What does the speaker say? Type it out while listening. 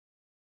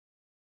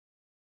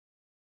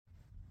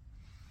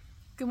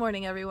Good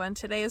morning, everyone.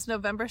 Today is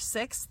November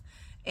 6th,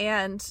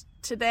 and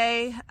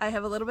today I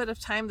have a little bit of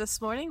time this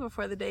morning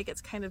before the day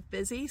gets kind of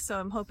busy, so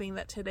I'm hoping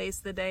that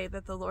today's the day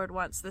that the Lord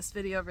wants this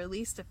video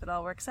released. If it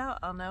all works out,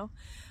 I'll know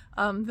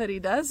that He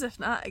does. If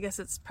not, I guess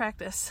it's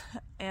practice.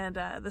 And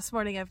this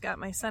morning I've got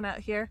my son out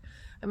here.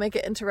 I might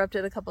get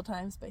interrupted a couple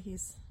times, but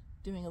he's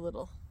doing a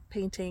little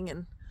painting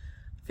and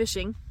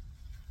fishing.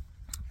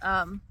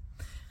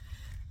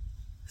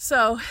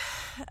 So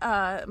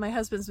my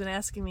husband's been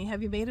asking me,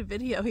 have you made a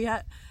video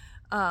yet?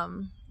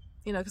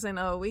 Because I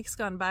know a week's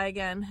gone by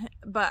again,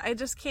 but I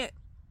just can't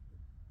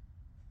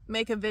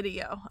make a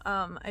video.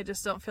 I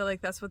just don't feel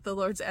like that's what the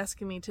Lord's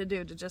asking me to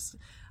do, to just,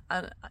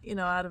 out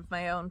of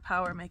my own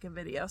power, make a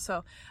video.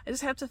 So I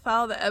just have to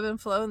follow the ebb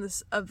and flow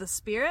of the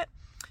Spirit.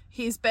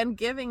 He's been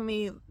giving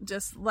me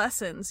just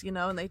lessons,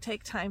 and they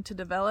take time to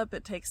develop.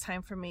 It takes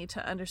time for me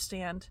to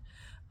understand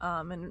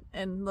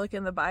and look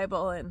in the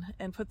Bible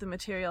and put the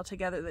material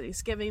together that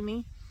He's giving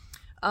me.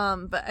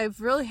 But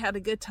I've really had a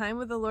good time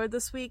with the Lord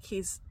this week.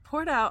 He's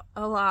poured out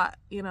a lot,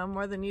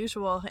 more than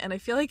usual. And I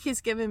feel like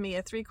He's given me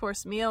a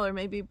 3-course meal, or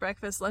maybe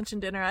breakfast, lunch,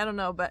 and dinner. I don't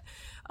know. But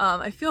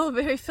I feel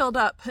very filled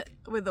up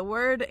with the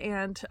Word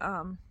and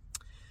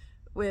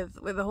with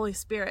the Holy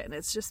Spirit. And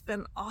it's just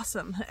been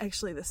awesome,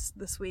 actually,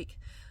 this week.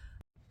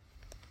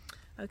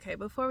 Okay,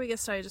 before we get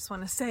started, I just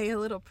want to say a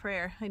little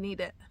prayer. I need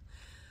it.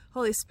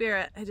 Holy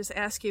Spirit, I just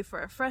ask You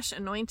for a fresh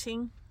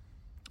anointing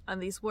on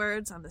these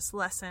words, on this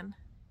lesson.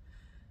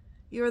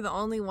 You are the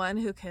only one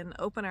who can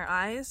open our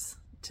eyes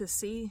to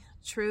see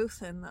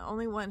truth, and the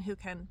only one who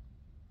can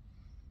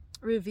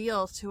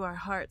reveal to our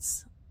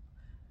hearts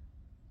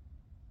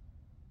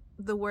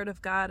the Word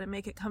of God and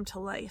make it come to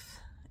life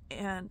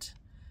and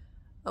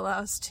allow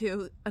us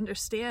to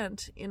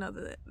understand,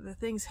 the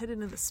things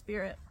hidden in the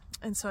Spirit.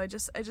 And so I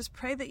just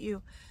pray that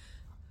You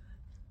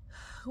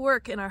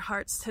work in our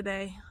hearts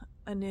today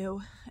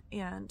anew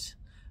and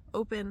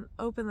open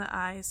the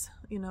eyes.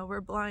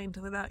 We're blind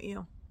without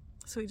You.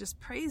 So we just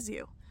praise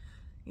You,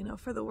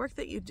 for the work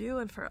that You do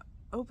and for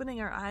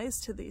opening our eyes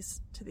to these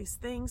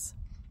things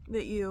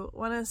that You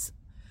want us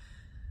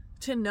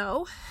to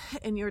know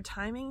in Your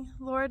timing,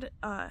 Lord.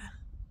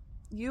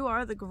 You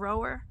are the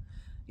grower,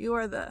 You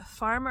are the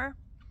farmer,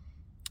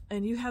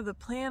 and You have the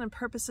plan and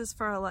purposes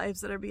for our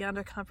lives that are beyond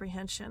our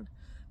comprehension.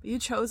 But You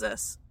chose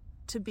us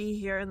to be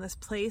here in this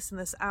place, in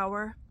this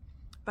hour,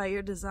 by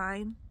Your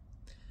design.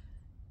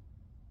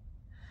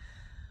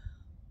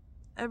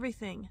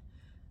 Everything,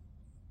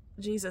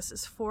 Jesus,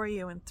 is for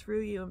You and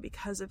through You and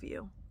because of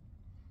You.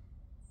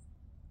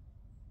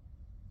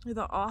 You're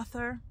the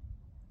author,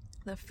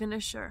 the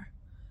finisher.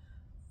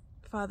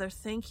 Father,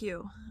 thank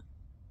You.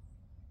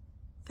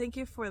 Thank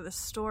You for the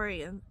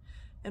story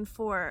and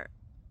for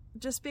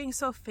just being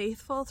so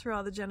faithful through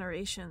all the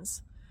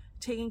generations,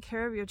 taking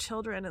care of Your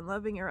children and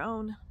loving Your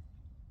own,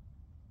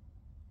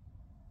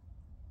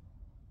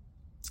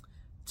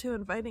 to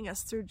inviting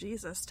us through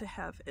Jesus to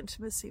have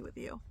intimacy with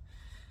You,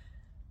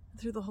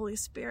 through the Holy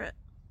Spirit,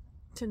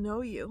 to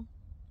know You.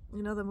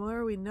 The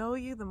more we know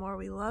You, the more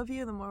we love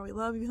You, the more we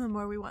love You, the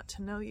more we want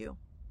to know You.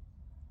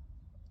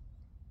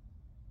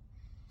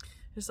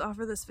 Just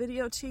offer this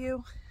video to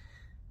You.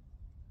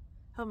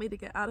 Help me to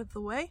get out of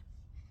the way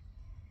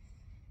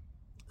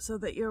so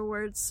that Your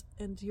words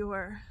and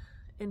Your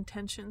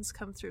intentions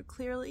come through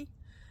clearly,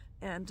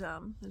 and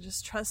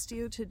just trust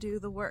You to do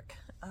the work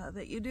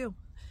that You do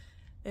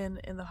in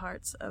the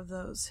hearts of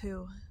those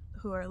who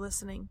are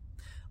listening.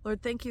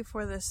 Lord, thank You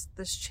for this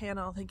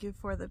channel. Thank You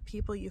for the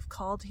people You've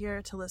called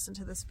here to listen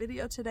to this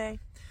video today.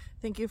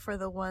 Thank You for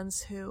the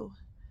ones who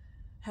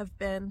have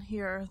been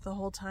here the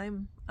whole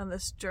time on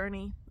this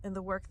journey and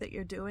the work that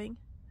You're doing.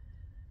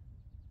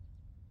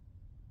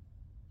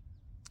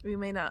 We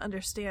may not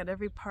understand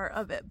every part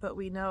of it, but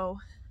we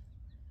know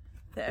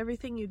that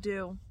everything You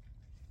do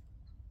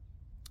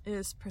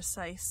is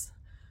precise.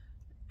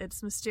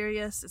 It's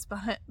mysterious. It's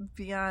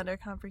beyond our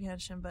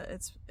comprehension, but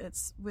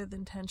it's with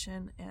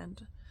intention,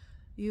 and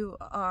You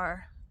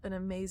are an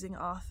amazing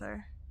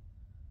author.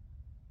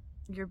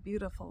 You're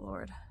beautiful,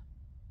 Lord.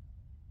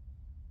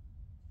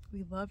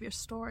 We love Your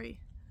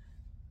story.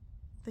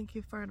 Thank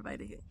You for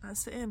inviting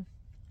us in.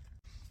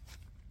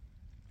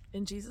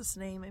 In Jesus'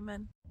 name,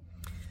 amen.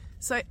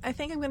 So I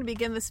think I'm going to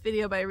begin this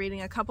video by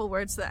reading a couple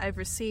words that I've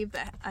received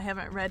that I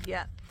haven't read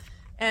yet.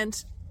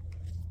 And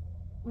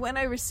when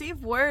I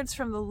receive words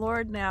from the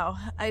Lord now,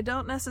 I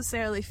don't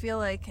necessarily feel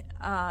like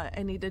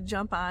I need to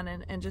jump on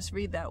and just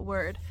read that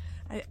word.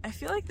 I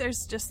feel like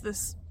there's just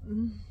this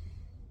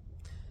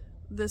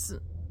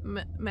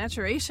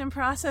maturation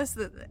process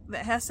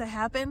that has to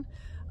happen,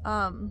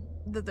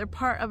 that they're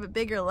part of a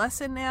bigger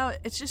lesson now.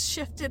 It's just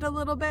shifted a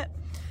little bit.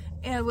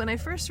 And when I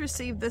first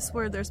received this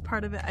word, there's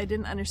part of it I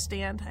didn't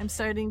understand. I'm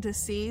starting to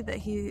see that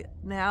He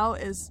now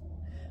is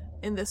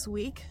in this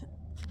week.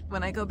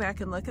 When I go back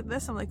and look at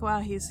this, I'm like, wow,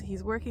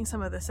 he's working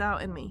some of this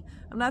out in me.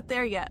 I'm not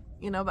there yet,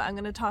 but I'm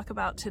going to talk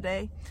about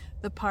today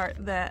the part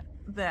that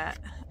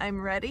I'm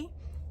ready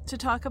to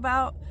talk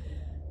about.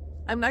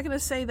 I'm not going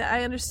to say that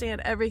I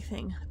understand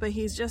everything, but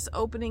He's just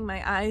opening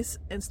my eyes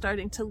and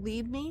starting to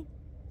lead me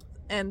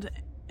And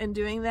in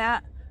doing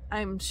that,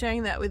 I'm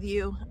sharing that with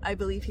you. I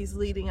believe he's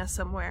leading us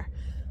somewhere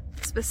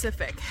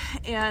specific.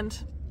 And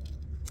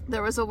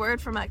there was a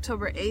word from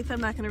October 8th I'm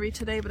not going to read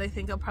today, but I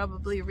think I'll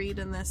probably read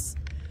in this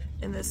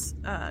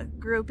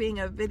grouping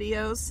of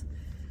videos,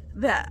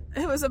 that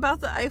it was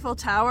about the Eiffel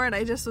Tower, and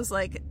I just was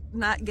like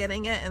not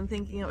getting it and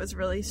thinking it was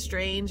really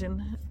strange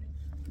and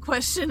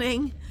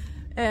questioning.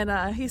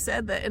 And he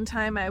said that in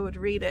time I would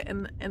read it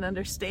and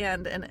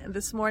understand. And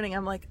this morning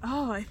I'm like,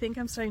 oh, I think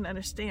I'm starting to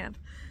understand.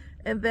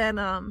 And then,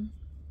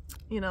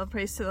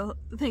 praise to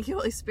thank you,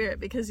 Holy Spirit,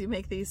 because you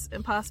make these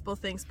impossible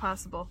things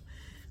possible.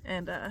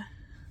 And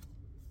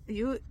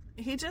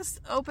he just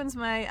opens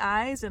my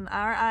eyes and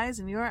our eyes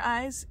and your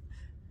eyes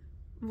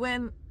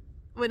when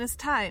it's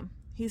time.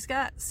 He's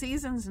got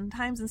seasons and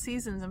times and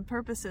seasons and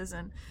purposes,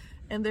 and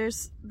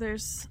there's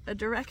a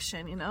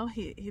direction,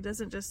 He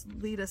doesn't just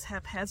lead us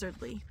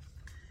haphazardly.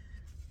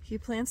 He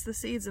plants the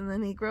seeds and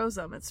then he grows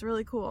them. It's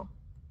really cool.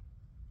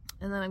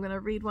 And then I'm going to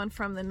read one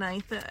from the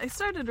 9th that I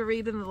started to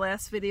read in the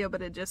last video,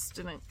 but it just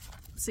didn't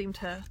seem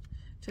to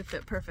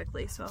fit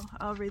perfectly, so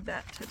I'll read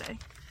that today.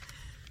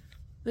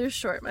 There's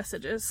short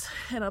messages,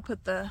 and I'll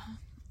put the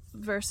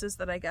verses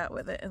that I got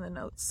with it in the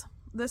notes.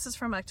 This is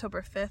from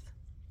October 5th.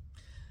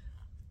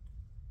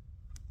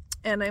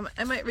 And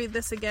I might read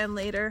this again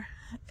later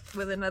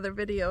with another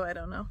video, I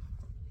don't know,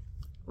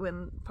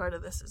 when part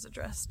of this is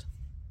addressed.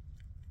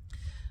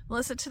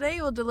 Melissa, today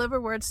you will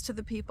deliver words to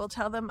the people.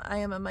 Tell them I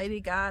am a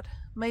mighty God,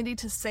 mighty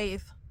to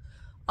save.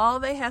 All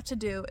they have to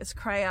do is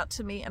cry out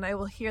to me, and I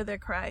will hear their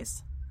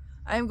cries.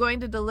 I am going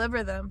to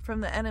deliver them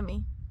from the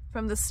enemy,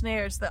 from the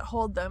snares that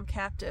hold them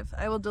captive.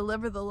 I will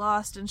deliver the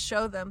lost and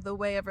show them the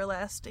way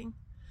everlasting.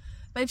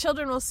 My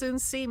children will soon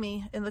see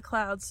me in the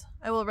clouds.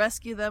 I will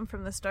rescue them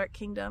from this dark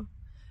kingdom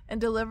and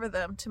deliver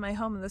them to my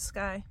home in the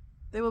sky.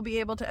 They will be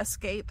able to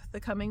escape the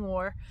coming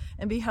war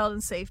and be held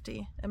in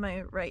safety in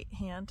my right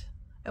hand.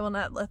 I will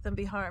not let them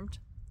be harmed.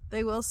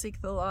 They will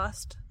seek the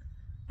lost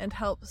and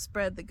help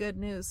spread the good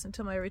news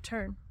until my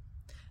return.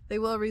 They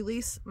will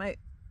release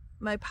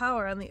my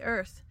power on the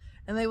earth,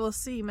 and they will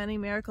see many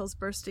miracles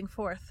bursting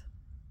forth.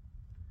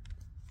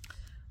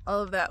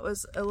 All of that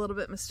was a little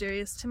bit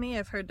mysterious to me.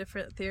 I've heard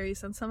different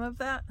theories on some of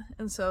that,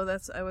 and so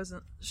I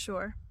wasn't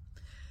sure.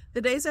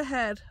 The days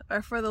ahead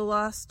are for the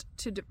lost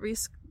to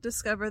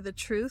rediscover the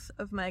truth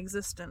of my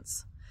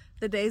existence.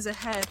 The days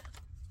ahead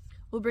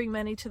will bring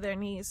many to their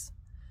knees.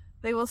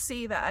 They will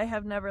see that I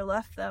have never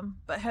left them,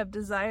 but have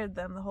desired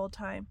them the whole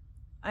time.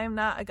 I am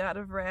not a God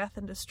of wrath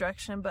and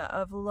destruction, but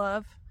of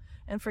love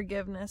and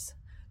forgiveness.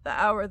 The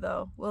hour,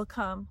 though, will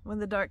come when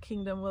the dark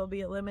kingdom will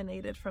be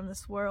eliminated from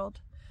this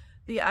world.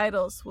 The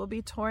idols will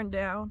be torn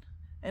down,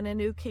 and a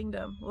new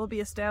kingdom will be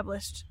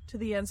established to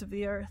the ends of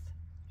the earth.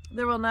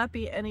 There will not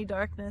be any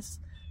darkness,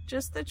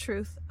 just the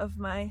truth of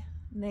my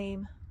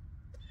name.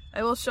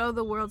 I will show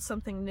the world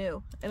something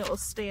new, and it will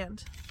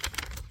stand.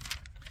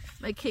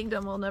 My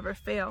kingdom will never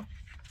fail.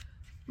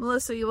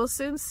 Melissa, you will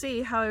soon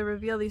see how I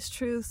reveal these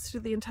truths to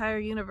the entire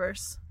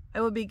universe. I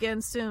will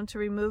begin soon to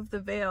remove the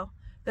veil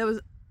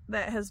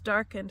that has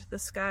darkened the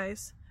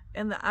skies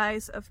and the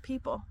eyes of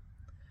people.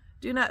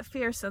 Do not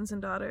fear, sons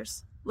and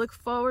daughters. Look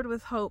forward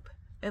with hope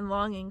and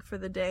longing for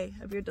the day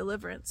of your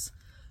deliverance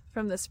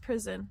from this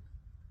prison.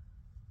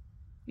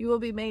 You will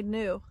be made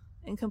new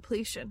in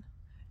completion,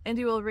 and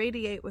you will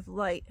radiate with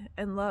light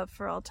and love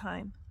for all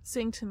time.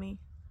 Sing to me,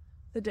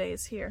 the day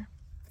is here.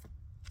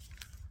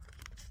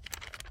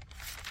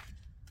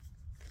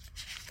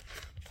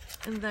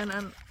 And then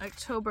on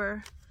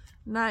October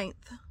 9th,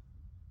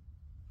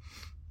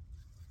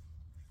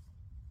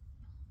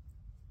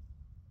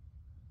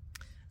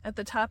 at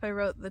the top I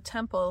wrote the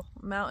temple,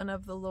 mountain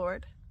of the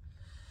Lord.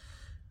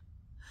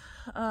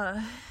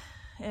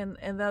 And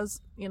that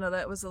was,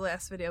 that was the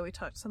last video. We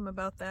talked some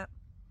about that.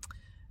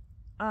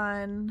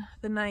 On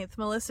the 9th,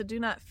 Melissa, do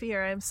not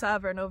fear. I am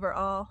sovereign over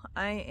all.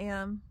 I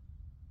am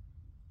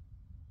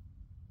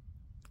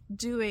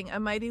doing a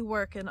mighty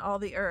work in all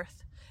the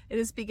earth. It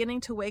is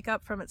beginning to wake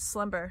up from its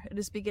slumber. It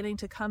is beginning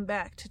to come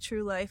back to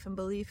true life and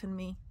belief in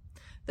me.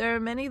 There are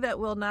many that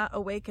will not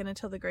awaken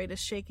until the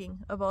greatest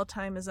shaking of all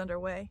time is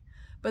underway.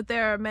 But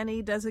there are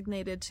many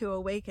designated to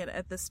awaken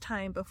at this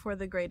time before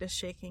the greatest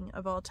shaking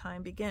of all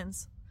time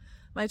begins.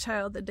 My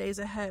child, the days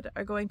ahead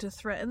are going to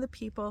threaten the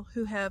people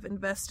who have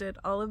invested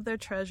all of their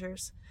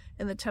treasures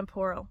in the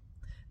temporal.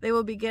 They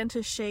will begin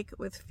to shake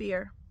with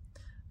fear.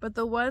 But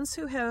the ones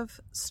who have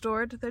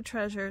stored their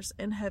treasures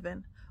in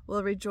heaven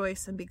will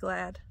rejoice and be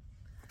glad.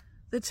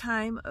 The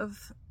time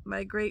of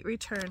my great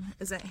return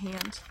is at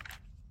hand.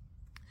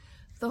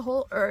 The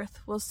whole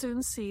earth will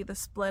soon see the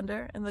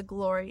splendor and the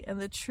glory and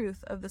the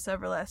truth of this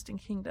everlasting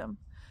kingdom.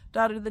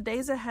 Daughter, the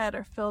days ahead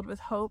are filled with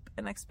hope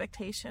and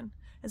expectation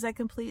as I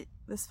complete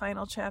this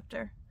final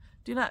chapter.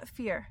 Do not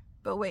fear,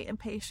 but wait in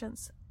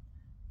patience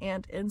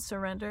and in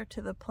surrender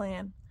to the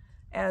plan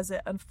as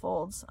it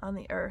unfolds on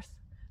the earth.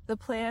 The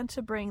plan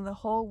to bring the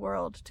whole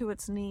world to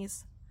its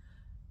knees.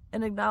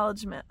 An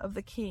acknowledgement of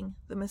the King,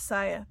 the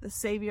Messiah, the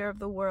Savior of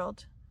the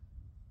world.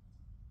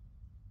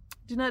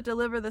 Do not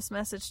deliver this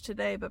message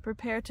today, but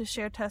prepare to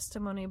share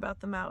testimony about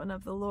the mountain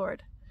of the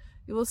Lord.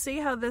 You will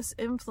see how this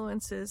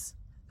influences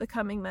the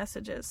coming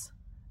messages.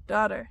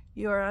 Daughter,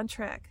 you are on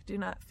track. Do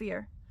not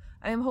fear.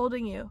 I am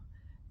holding you.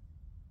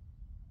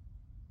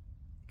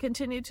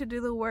 Continue to do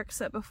the work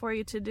set before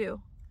you to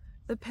do.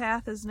 The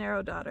path is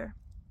narrow, daughter,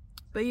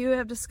 but you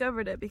have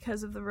discovered it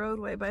because of the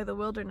roadway by the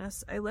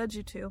wilderness I led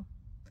you to.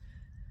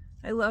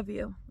 I love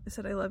you. I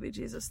said, I love you,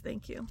 Jesus.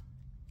 Thank you.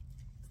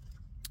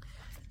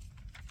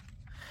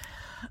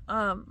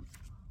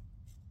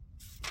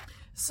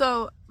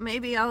 So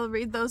maybe I'll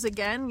read those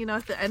again,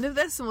 at the end of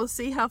this, and we'll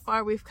see how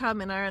far we've come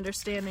in our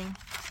understanding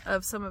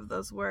of some of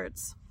those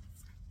words.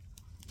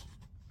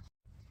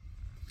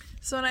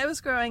 So when I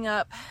was growing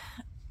up,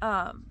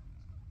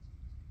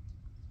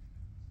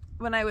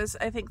 when I was,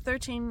 I think,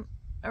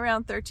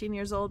 around 13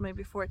 years old,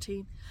 maybe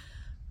 14,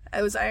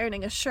 I was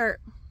ironing a shirt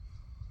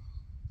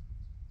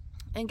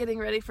and getting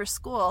ready for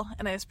school,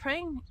 and I was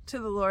praying to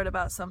the Lord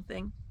about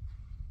something,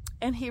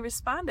 and he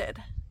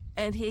responded,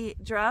 and he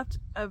dropped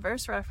a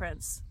verse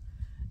reference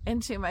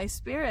into my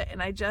spirit,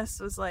 and I just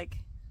was like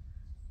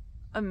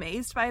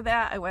amazed by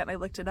that. I went and I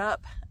looked it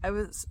up. I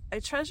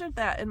treasured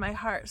that in my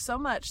heart so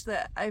much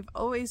that I've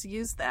always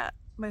used that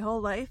my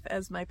whole life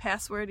as my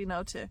password,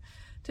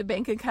 to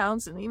bank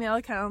accounts and email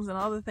accounts and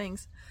all the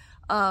things.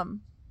 And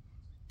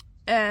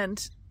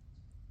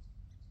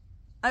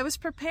I was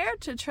prepared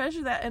to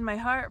treasure that in my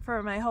heart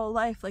for my whole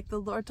life, like the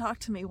Lord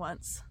talked to me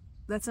once.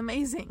 That's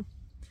amazing.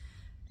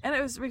 And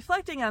I was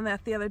reflecting on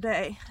that the other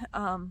day.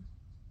 I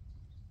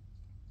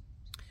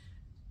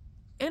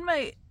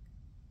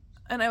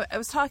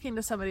was talking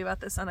to somebody about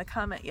this on a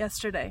comment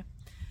yesterday.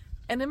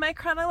 And in my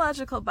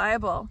chronological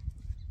Bible,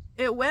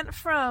 it went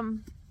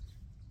from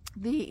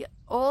the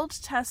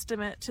Old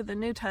Testament to the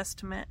New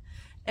Testament,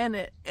 and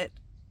it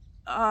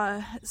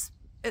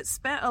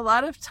spent a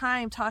lot of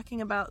time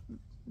talking about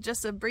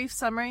just a brief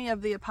summary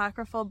of the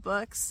apocryphal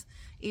books,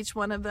 each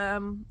one of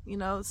them,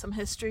 some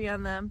history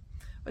on them,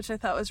 which I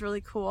thought was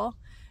really cool.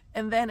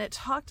 And then it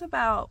talked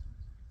about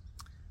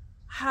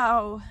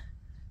how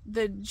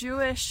the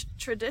Jewish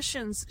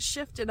traditions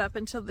shifted up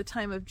until the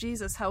time of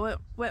Jesus, how it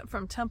went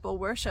from temple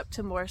worship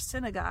to more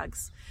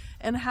synagogues,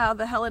 and how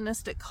the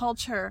Hellenistic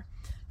culture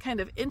kind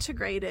of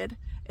integrated.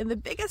 And the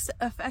biggest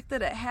effect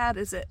that it had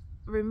is it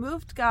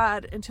removed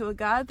God into a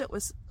God that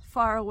was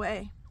far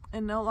away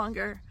and no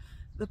longer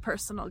the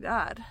personal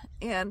God.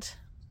 And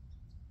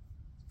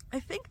I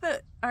think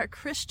that our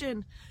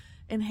Christian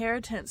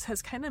inheritance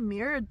has kind of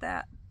mirrored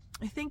that.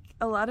 I think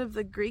a lot of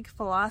the Greek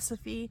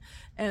philosophy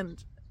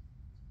and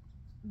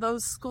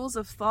those schools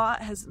of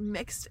thought has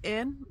mixed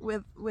in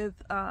with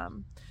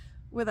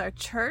our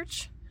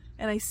church,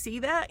 and I see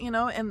that,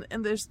 and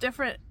there's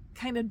different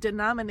kind of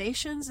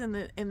denominations in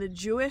the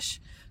Jewish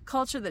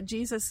culture that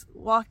Jesus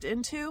walked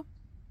into,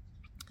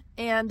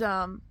 and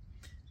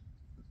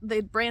they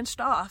branched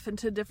off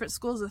into different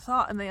schools of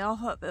thought, and they all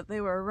thought that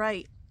they were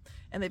right,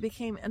 and they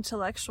became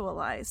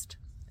intellectualized,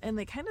 and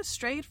they kind of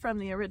strayed from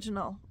the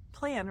original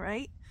plan,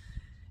 right?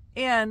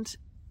 And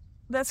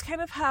that's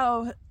kind of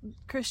how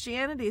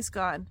Christianity's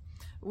gone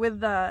with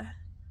the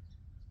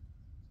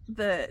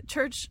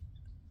Church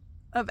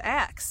of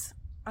Acts.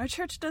 Our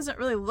church doesn't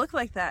really look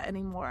like that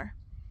anymore.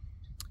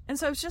 And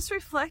so I was just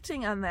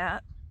reflecting on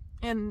that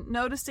and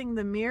noticing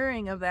the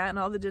mirroring of that in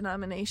all the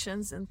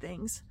denominations and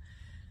things.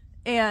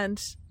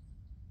 And,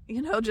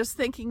 just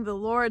thanking the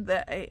Lord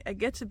that I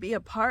get to be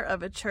a part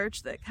of a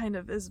church that kind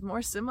of is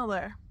more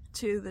similar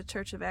to the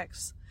Church of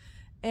Acts.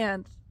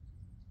 And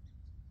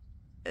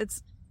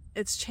it's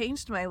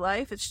changed my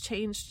life. It's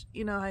changed,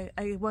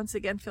 I once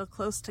again feel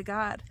close to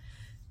God.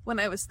 When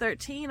I was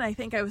 13, I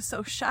think I was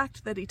so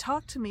shocked that he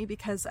talked to me,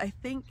 because I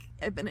think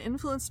I've been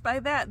influenced by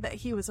that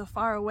he was a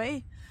far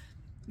away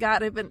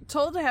God. I've been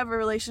told to have a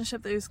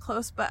relationship that he was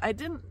close, but I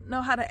didn't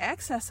know how to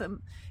access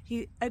him.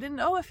 I didn't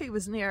know if he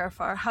was near or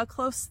far, how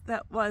close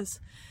that was.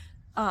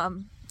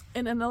 And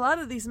in a lot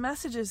of these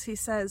messages, he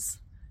says,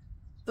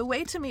 the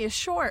way to me is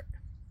short.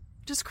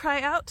 Just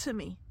cry out to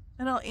me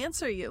and I'll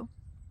answer you.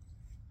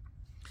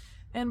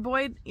 And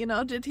boy,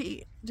 did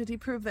he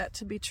prove that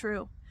to be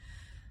true.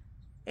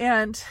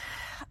 And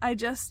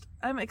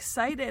I'm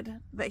excited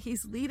that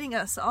he's leading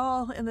us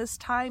all in this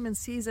time and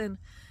season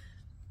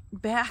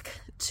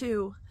back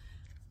to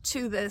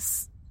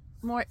this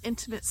more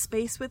intimate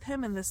space with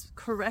him and this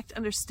correct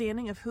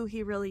understanding of who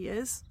he really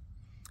is.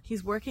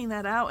 He's working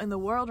that out in the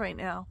world right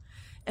now.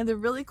 And the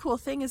really cool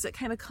thing is it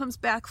kind of comes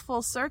back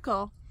full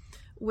circle,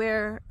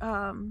 where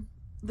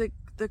the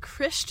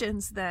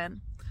Christians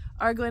then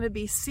are going to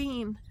be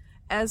seen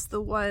as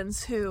the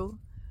ones who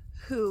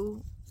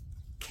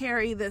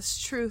carry this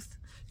truth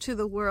to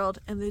the world,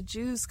 and the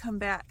Jews come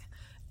back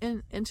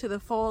into the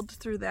fold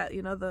through that.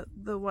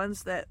 The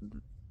ones that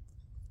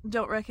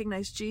don't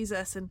recognize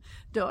Jesus and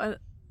don't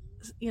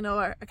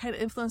are kind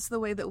of influenced the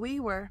way that we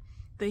were,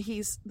 that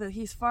he's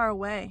far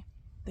away,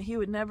 that he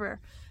would never,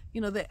 I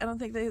don't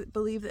think they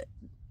believe that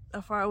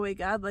a faraway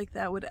God like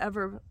that would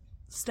ever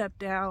step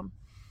down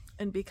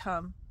and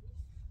become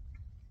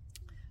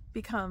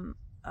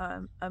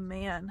a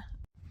man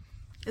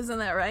Isn't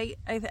that right?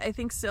 I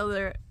think still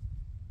their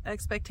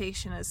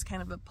expectation is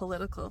kind of a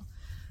political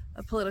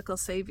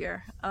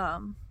savior.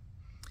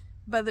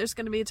 But there's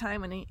going to be a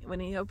time when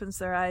he opens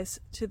their eyes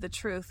to the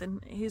truth,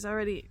 and he's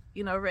already,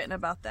 written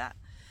about that.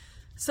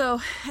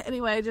 So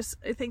anyway,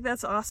 I think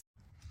that's awesome.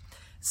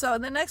 So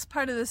in the next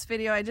part of this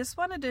video, I just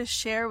wanted to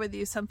share with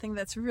you something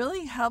that's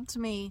really helped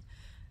me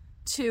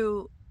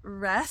to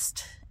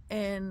rest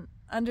in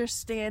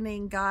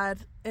understanding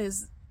God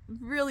is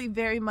really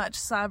very much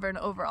sovereign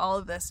over all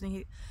of this, and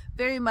he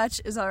very much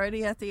is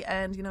already at the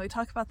end. We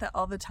talk about that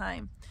all the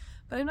time,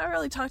 but I've not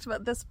really talked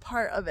about this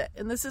part of it,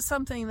 and this is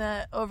something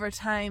that over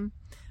time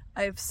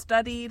I've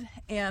studied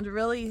and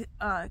really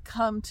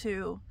come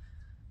to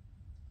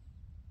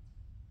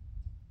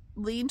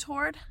lean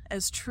toward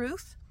as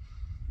truth,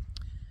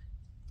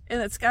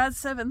 and it's God's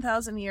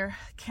 7,000 year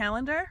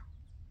calendar.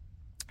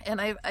 And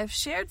I've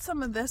shared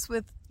some of this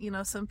with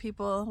some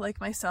people like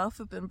myself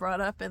who've been brought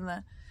up in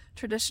the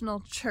traditional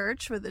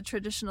church with the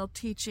traditional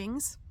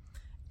teachings,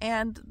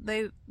 and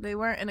they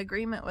weren't in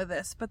agreement with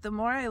this. But the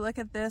more I look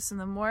at this and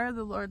the more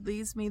the Lord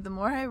leads me, the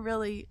more I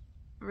really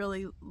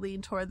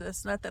lean toward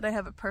this. Not that I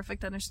have a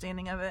perfect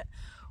understanding of it,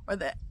 or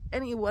that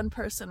any one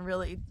person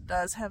really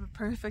does have a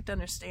perfect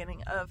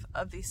understanding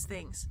of these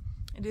things.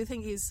 I do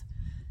think he's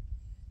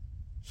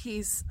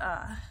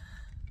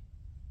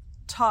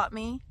taught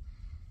me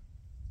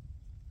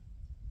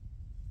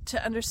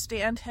to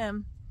understand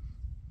him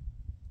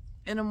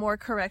in a more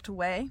correct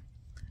way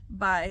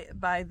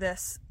by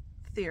this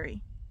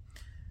theory.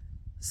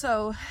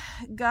 So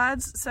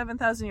God's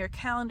 7,000 year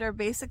calendar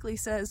basically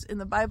says in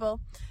the Bible,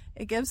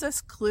 it gives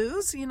us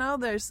clues.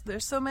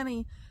 There's so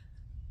many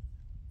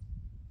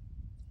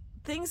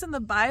things in the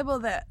Bible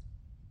that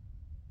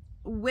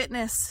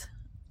witness.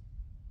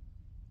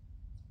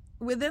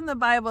 Within the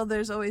Bible,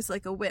 there's always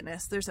like a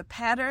witness. There's a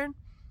pattern.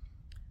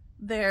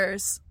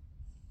 There's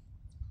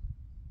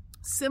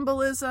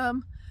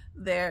symbolism.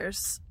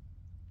 There's,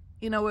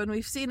 when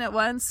we've seen it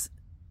once,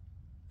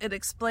 it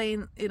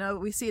explains,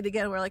 we see it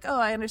again, we're like, oh,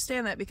 I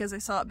understand that because I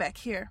saw it back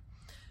here.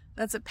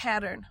 That's a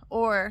pattern.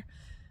 Or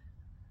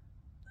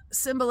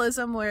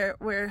symbolism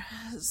where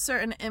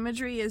certain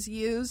imagery is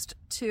used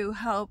to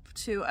help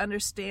to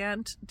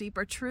understand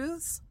deeper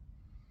truths.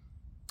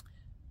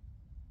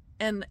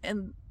 And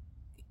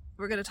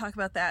we're going to talk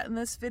about that in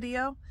this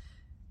video.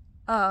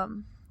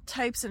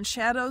 Types and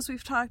shadows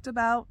we've talked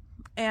about.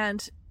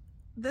 And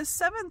this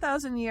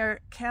 7,000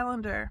 year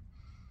calendar,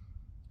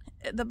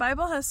 the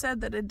Bible has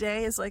said that a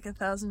day is like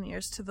 1,000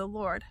 years to the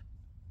Lord.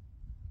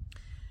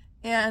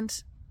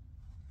 And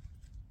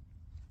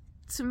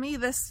to me,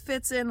 this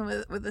fits in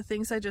with the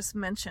things I just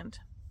mentioned.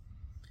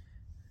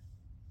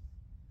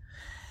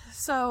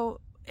 So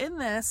in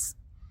this,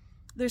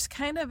 there's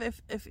kind of,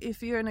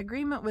 if you're in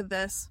agreement with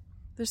this,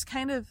 there's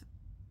kind of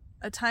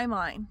a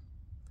timeline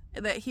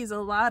that he's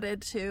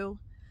allotted to,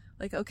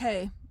 like,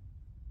 okay,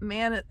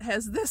 man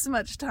has this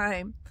much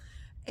time,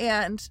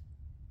 and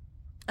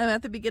I'm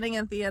at the beginning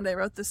and at the end. I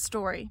wrote this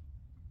story,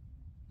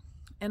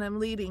 and I'm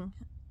leading,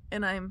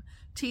 and I'm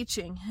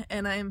teaching,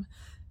 and I'm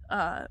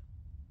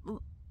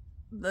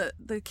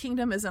the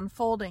kingdom is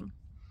unfolding.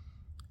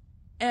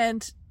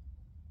 And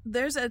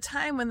there's a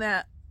time when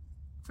that,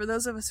 for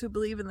those of us who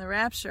believe in the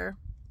rapture,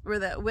 where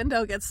that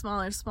window gets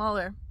smaller and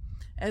smaller,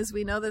 as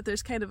we know that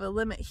there's kind of a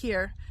limit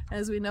here,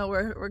 as we know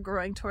we're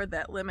growing toward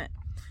that limit.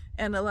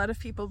 And a lot of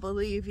people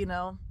believe, in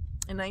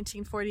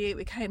 1948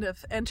 we kind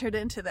of entered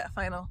into that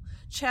final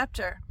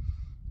chapter,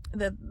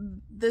 that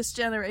this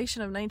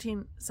generation of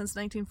since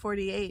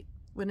 1948,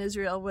 when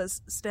Israel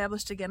was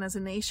established again as a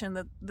nation,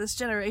 that this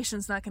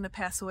generation's not going to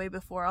pass away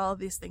before all of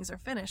these things are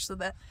finished. So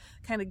that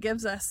kind of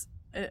gives us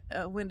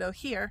a window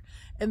here.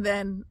 And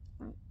then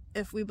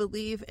if we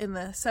believe in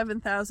the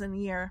 7,000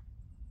 year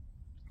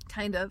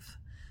kind of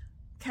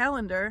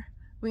calendar,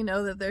 we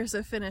know that there's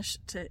a finish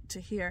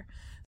to here.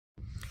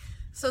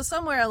 So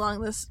somewhere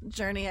along this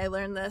journey I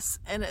learned this,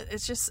 and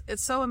it's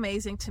so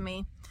amazing to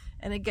me.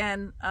 And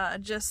again,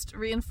 just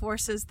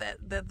reinforces that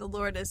the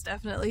Lord is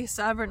definitely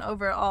sovereign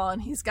over all,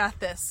 and he's got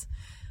this,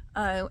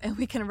 and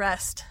we can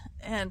rest.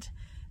 And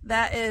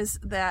that is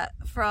that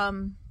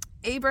from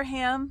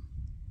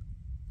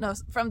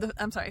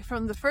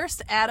the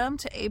first Adam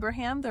to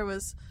Abraham, there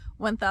was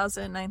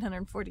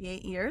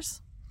 1,948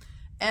 years.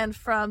 And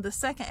from the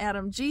second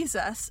Adam,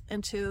 Jesus,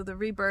 into the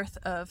rebirth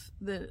of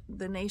the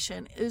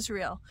nation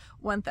Israel,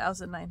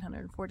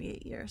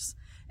 1,948 years.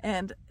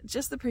 And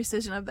just the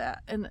precision of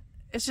that. And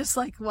it's just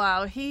like,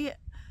 wow, he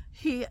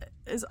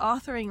is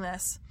authoring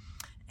this.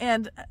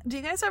 And do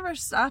you guys ever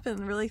stop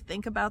and really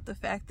think about the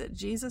fact that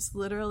Jesus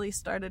literally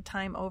started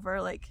time over?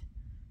 Like,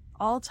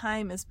 all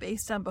time is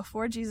based on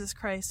before Jesus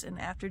Christ and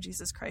after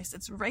Jesus Christ.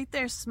 It's right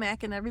there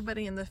smacking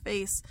everybody in the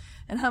face.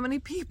 And how many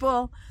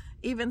people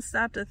even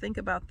stop to think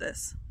about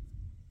this?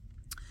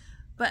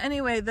 But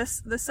anyway, the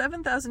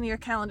 7,000 year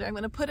calendar, I'm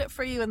going to put it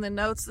for you in the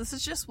notes. This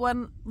is just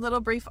one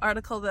little brief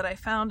article that I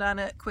found on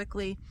it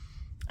quickly.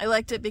 I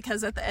liked it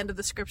because at the end of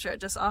the scripture, it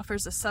just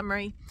offers a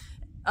summary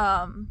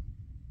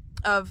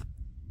of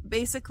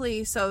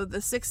basically, so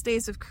the 6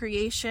 days of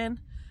creation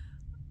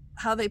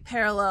how they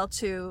parallel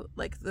to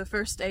like the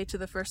first day to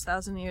the first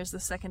 1,000 years, the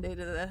second day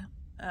to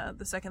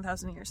the second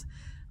 1,000 years.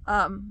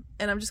 And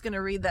I'm just going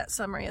to read that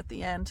summary at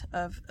the end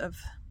of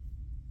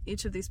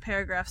each of these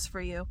paragraphs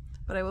for you,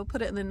 but I will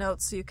put it in the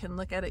notes so you can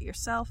look at it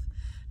yourself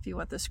if you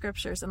want the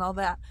scriptures and all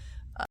that.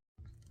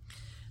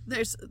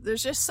 There's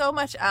just so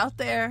much out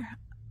there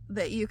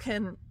that you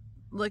can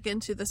look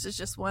into. This is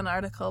just one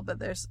article, but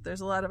there's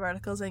a lot of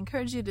articles. I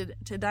encourage you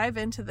to dive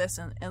into this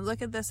and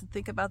look at this and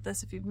think about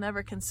this. If you've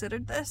never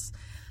considered this,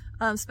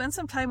 spend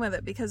some time with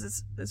it,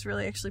 because it's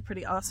really actually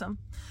pretty awesome.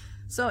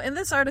 So in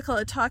this article,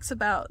 it talks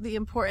about the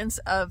importance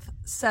of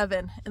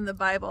 7 in the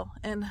Bible.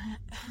 And,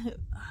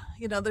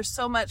 you know, there's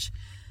so much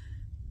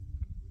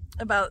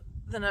about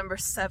the number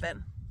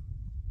 7.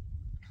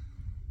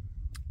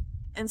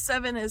 And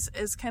 7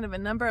 is kind of a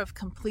number of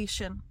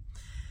completion.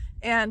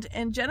 And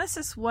in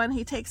Genesis 1,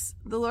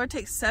 the Lord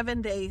takes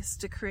 7 days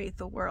to create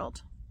the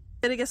world.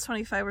 Leviticus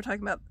 25, we're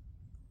talking about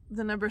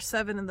the number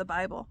 7 in the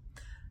Bible.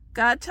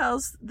 God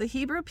tells the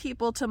Hebrew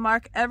people to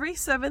mark every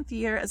 7th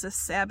year as a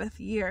Sabbath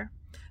year.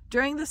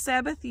 During the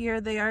Sabbath year,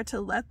 they are to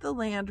let the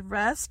land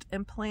rest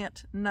and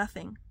plant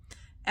nothing.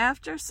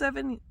 After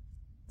 7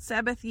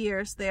 Sabbath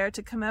years, they are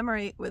to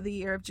commemorate with the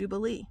year of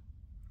Jubilee.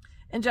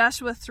 In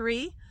Joshua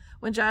 3,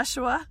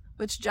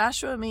 which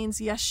Joshua means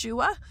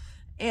Yeshua,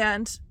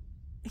 and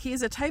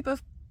he's a type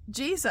of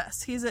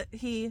Jesus.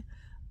 He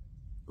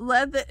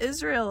led the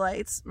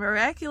Israelites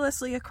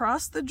miraculously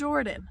across the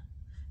Jordan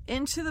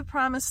into the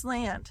promised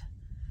land.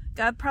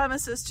 God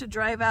promises to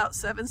drive out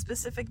 7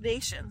 specific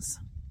nations: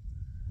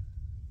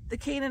 the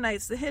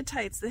Canaanites, the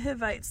Hittites, the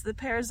Hivites, the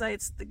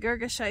Perizzites, the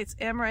Girgashites,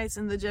 Amorites,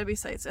 and the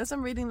Jebusites. As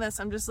I'm reading this,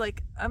 I'm just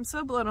like, I'm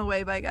so blown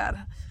away by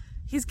God.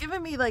 He's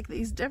given me like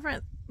these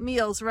different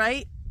meals,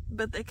 right?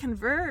 But they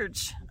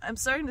converge. I'm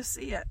starting to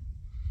see it.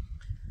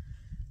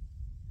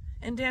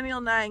 In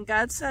Daniel 9,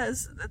 God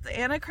says that the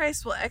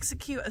Antichrist will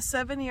execute a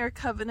 7-year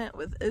covenant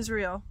with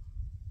Israel.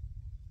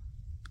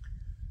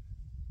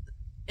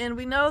 And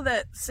we know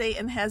that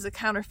Satan has a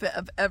counterfeit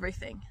of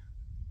everything.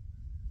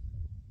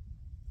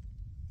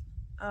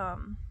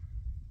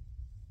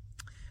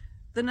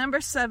 The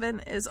number 7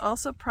 is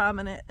also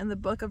prominent in the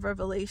book of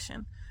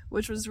Revelation,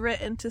 which was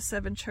written to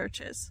 7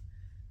 churches.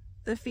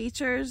 The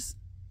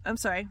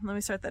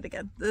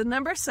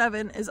number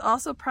 7 is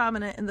also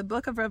prominent in the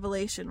book of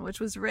Revelation,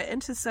 which was written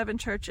to 7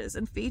 churches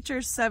and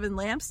features 7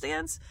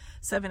 lampstands,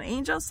 7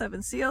 angels,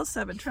 7 seals,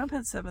 7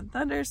 trumpets, 7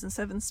 thunders, and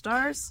 7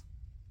 stars.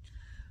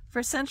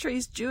 For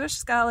centuries, Jewish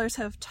scholars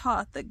have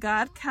taught that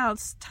God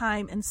counts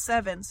time in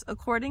 7s.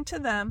 According to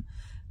them,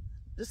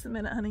 just a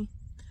minute, honey.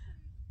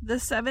 The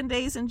 7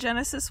 days in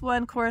Genesis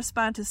 1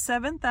 correspond to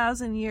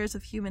 7,000 years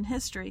of human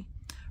history.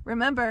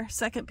 Remember,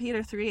 2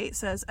 Peter 3:8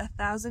 says,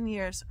 1,000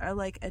 years are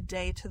like a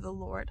day to the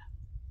Lord.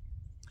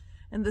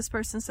 And this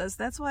person says,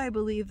 that's why I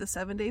believe the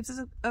 7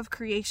 days of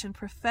creation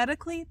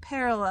prophetically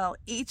parallel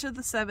each of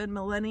the 7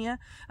 millennia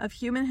of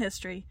human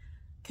history.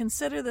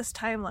 Consider this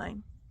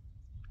timeline.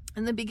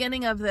 In the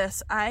beginning of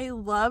this, I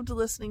loved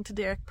listening to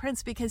Derek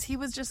Prince because he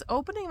was just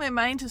opening my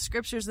mind to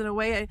scriptures in a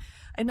way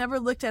I never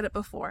looked at it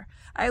before.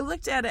 I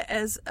looked at it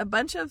as a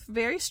bunch of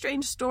very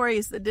strange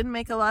stories that didn't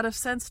make a lot of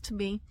sense to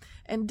me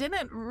and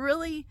didn't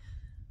really,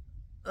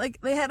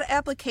 like, they had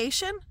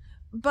application,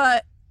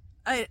 but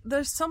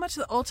there's so much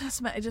of the Old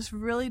Testament I just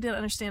really didn't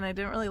understand. I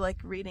didn't really like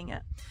reading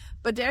it.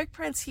 But Derek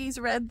Prince, he's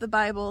read the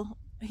Bible,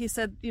 he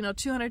said,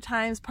 200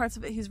 times, parts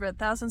of it he's read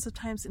thousands of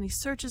times, and he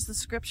searches the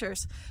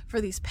scriptures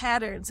for these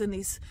patterns and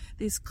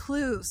these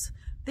clues.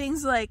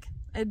 Things like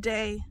a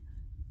day,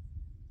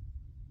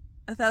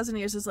 1,000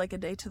 years is like a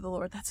day to the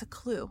Lord. That's a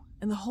clue.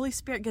 And the Holy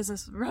Spirit gives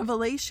us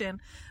revelation,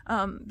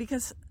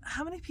 because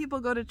how many people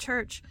go to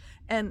church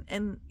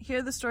and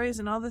hear the stories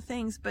and all the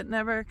things, but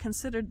never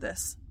considered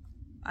this?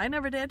 I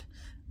never did.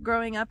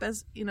 Growing up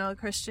as, a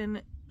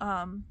Christian,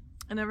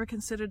 I never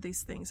considered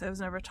these things. I was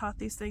never taught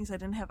these things. I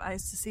didn't have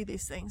eyes to see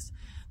these things.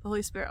 The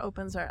Holy Spirit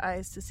opens our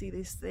eyes to see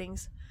these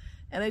things.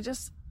 And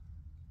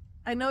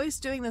I know he's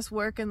doing this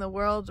work in the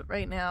world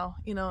right now,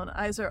 and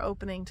eyes are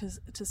opening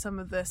to some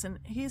of this. And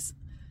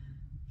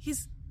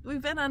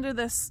we've been under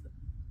this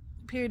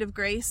period of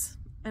grace,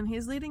 and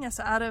he's leading us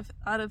out of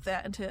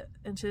that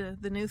into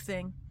the new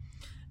thing.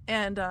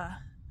 And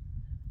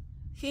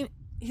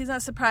he's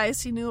not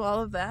surprised. He knew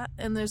all of that,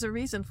 and there's a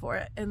reason for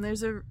it. And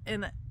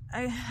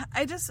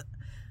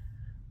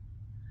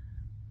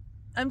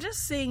I'm just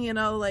seeing,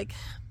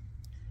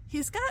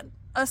 he's got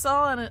us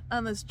all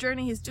on this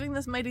journey. He's doing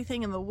this mighty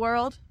thing in the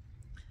world.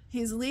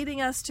 He's leading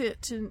us to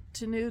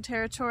new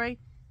territory.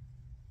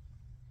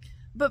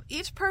 But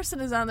each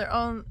person is on their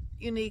own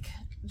unique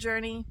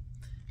journey.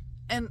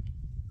 And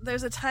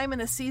there's a time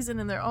and a season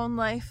in their own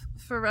life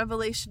for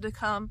revelation to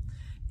come.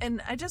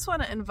 And I just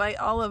want to invite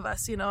all of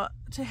us,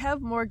 to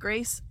have more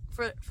grace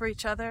for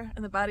each other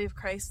in the body of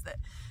Christ. That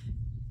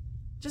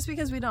just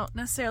because we don't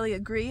necessarily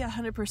agree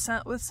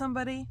 100% with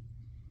somebody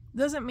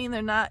doesn't mean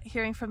they're not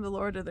hearing from the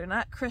Lord, or they're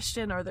not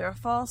Christian, or they're a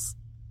false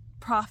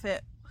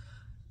prophet,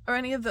 or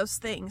any of those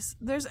things.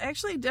 There's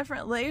actually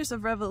different layers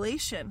of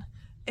revelation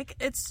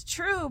it's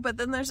true, but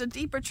then there's a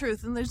deeper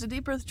truth, and there's a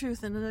deeper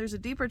truth, and then there's a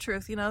deeper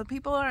truth.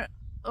 People aren't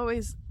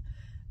always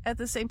at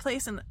the same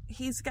place, and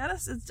he's got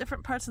us in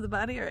different parts of the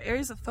body. Our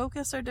areas of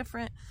focus are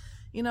different,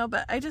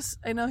 but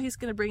I know he's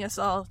going to bring us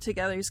all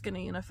together. He's going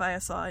to unify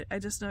us all. I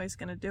just know he's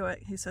going to do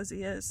it. He says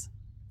he is.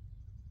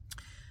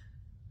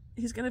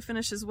 He's going to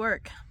finish his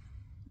work.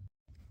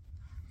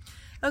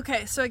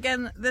 Okay, so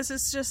again, this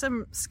is just,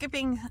 I'm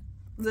skipping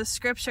the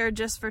scripture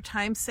just for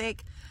time's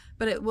sake,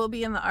 but it will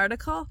be in the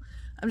article.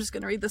 I'm just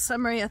going to read the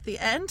summary at the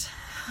end.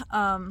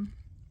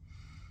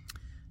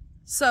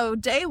 So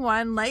day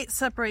 1, light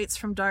separates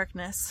from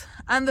darkness.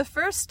 On the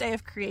first day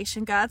of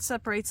creation, God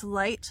separates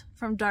light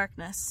from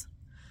darkness.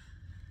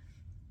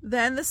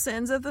 Then the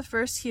sins of the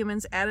first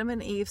humans, Adam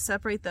and Eve,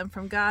 separate them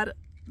from God,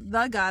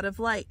 the God of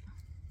light.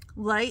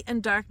 Light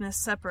and darkness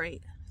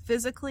separate,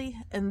 physically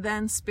and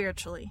then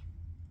spiritually.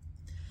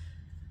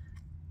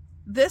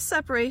 This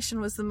separation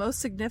was the most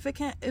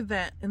significant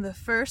event in the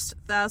first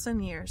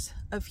 1,000 years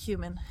of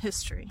human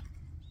history.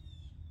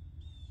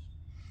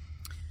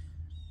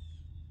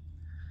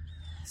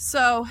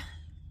 So,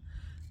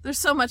 there's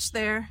so much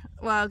there.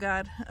 Wow,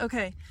 God.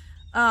 Okay.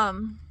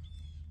 And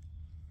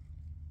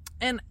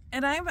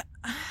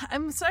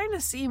I'm starting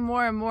to see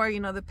more and more,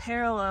 the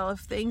parallel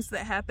of things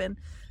that happen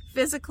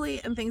physically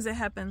and things that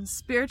happen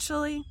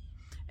spiritually,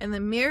 and the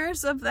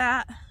mirrors of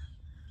that,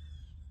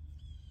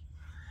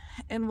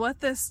 and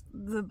what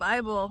the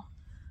Bible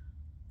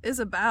is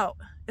about.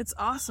 It's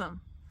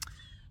awesome.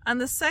 On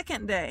the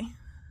second day,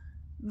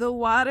 the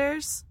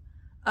waters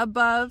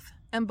above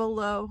and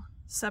below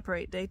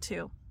separate. Day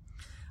 2.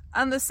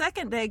 On the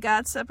second day,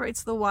 God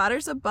separates the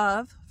waters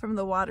above from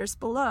the waters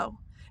below.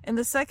 In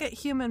the second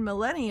human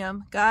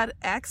millennium, God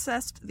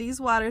accessed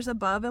these waters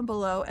above and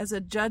below as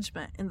a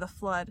judgment in the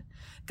flood.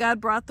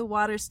 God brought the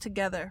waters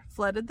together,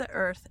 flooded the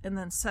earth, and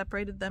then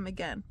separated them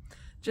again,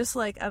 just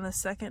like on the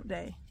second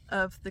day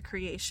of the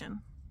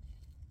creation.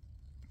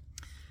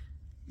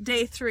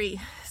 Day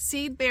 3,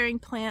 seed-bearing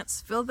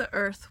plants fill the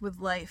earth with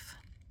life.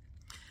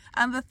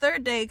 On the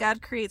third day,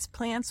 God creates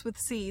plants with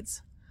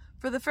seeds.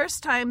 For the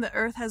first time, the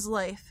earth has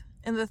life.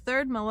 In the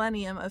third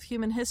millennium of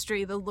human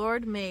history, the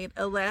Lord made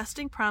a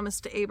lasting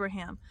promise to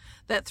Abraham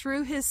that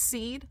through his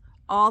seed,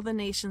 all the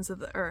nations of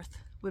the earth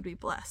would be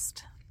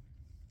blessed.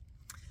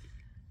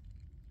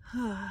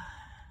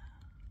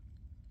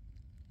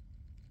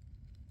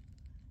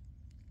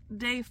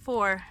 Day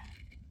 4,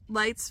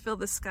 lights fill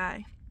the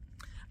sky.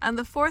 On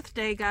the fourth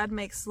day, God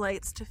makes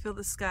lights to fill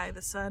the sky,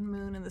 the sun,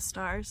 moon, and the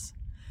stars.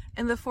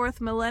 In the fourth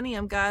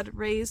millennium, God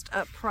raised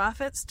up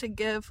prophets to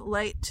give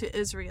light to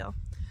Israel.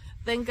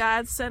 Then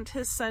God sent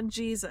his son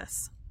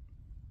Jesus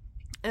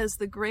as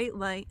the great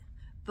light,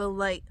 the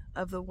light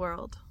of the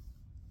world.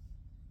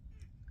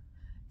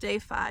 Day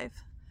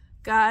 5,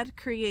 God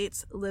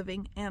creates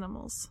living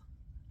animals.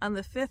 On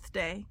the fifth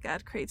day,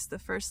 God creates the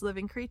first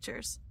living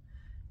creatures.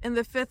 In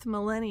the fifth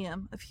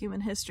millennium of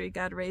human history,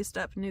 God raised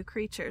up new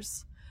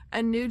creatures,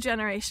 a new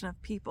generation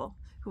of people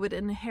who would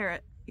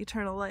inherit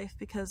eternal life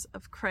because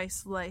of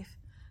Christ's life,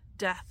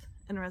 death,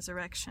 and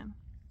resurrection.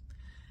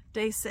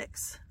 Day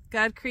 6,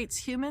 God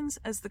creates humans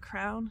as the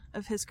crown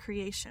of his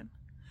creation.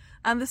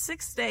 On the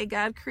sixth day,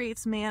 God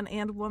creates man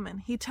and woman.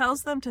 He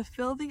tells them to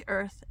fill the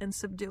earth and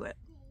subdue it.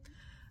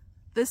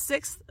 The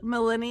sixth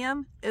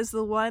millennium is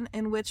the one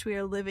in which we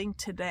are living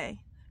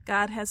today.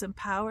 God has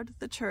empowered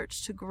the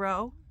church to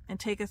grow and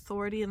take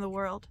authority in the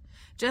world,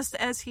 just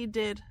as he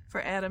did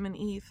for Adam and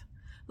Eve.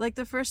 Like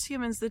the first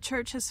humans, the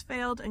church has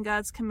failed in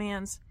God's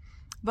commands,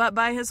 but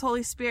by his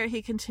Holy Spirit,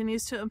 he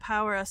continues to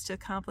empower us to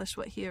accomplish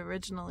what he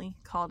originally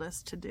called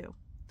us to do.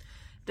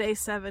 Day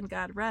 7,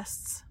 God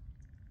rests.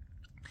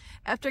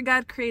 After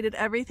God created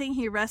everything,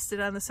 he rested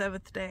on the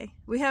seventh day.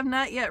 We have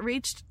not yet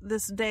reached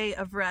this day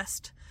of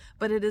rest,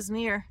 but it is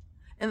near.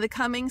 In the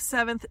coming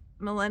seventh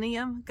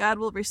millennium, God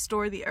will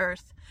restore the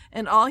earth,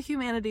 and all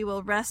humanity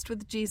will rest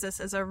with Jesus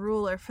as our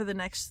ruler for the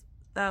next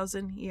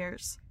 1,000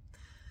 years.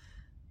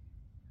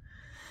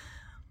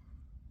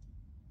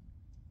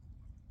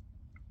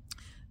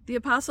 The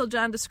Apostle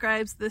John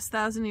describes this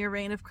 1,000-year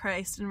reign of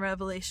Christ in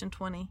Revelation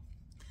 20.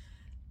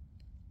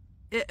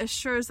 It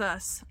assures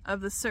us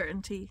of the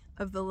certainty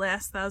of the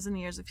last 1,000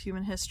 years of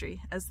human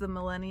history as the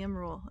millennium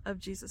rule of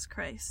Jesus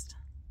Christ.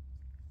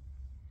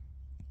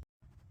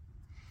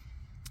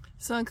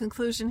 So in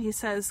conclusion, he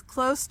says,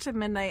 close to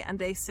midnight on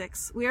day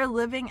 6, we are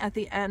living at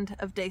the end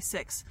of day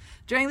 6,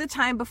 during the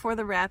time before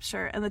the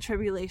rapture and the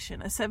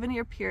tribulation, a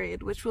 7-year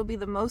period which will be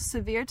the most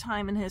severe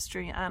time in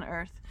history on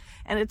earth,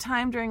 and a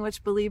time during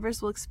which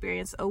believers will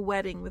experience a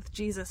wedding with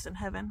Jesus in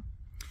heaven.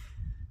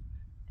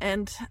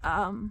 And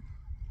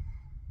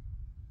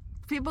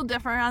people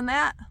differ on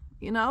that,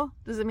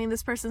 Does it mean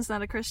this person's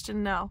not a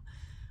Christian? No.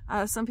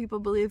 Some people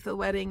believe the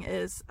wedding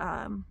is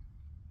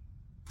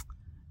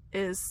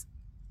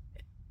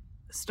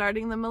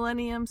starting the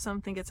millennium.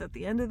 Some think it's at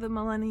the end of the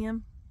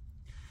millennium.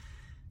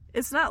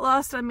 It's not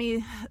lost on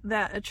me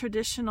that a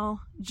traditional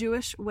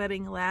Jewish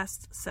wedding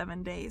lasts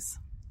 7 days.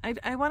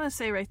 I want to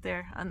say right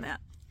there on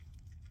that.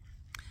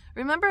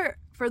 Remember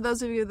for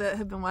those of you that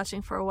have been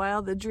watching for a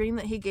while, the dream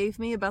that he gave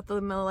me about the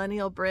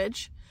Millennial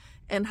Bridge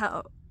and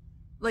how,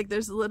 like,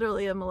 there's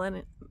literally a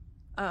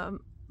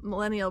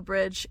Millennial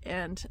Bridge,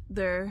 and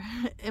there,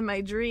 in my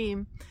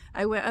dream,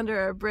 I went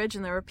under a bridge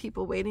and there were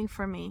people waiting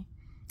for me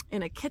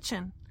in a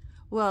kitchen.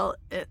 Well,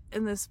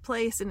 in this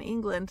place in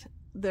England,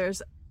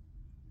 there's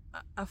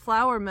a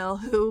flour mill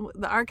who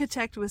the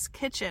architect was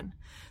Kitchen.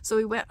 So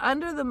we went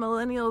under the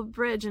Millennial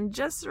Bridge, and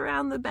just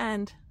around the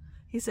bend,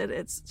 he said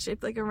it's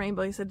shaped like a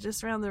rainbow. He said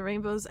just around the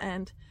rainbow's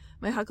end,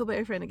 my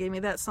huckleberry friend gave me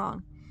that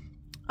song.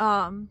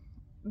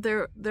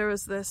 There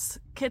was this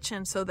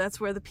kitchen, so that's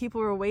where the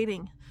people were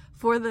waiting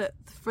for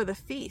the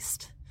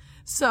feast.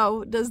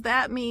 So does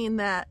that mean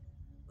that,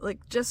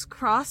 like, just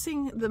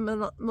crossing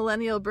the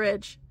Millennial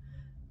Bridge,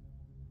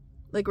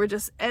 like, we're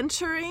just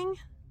entering,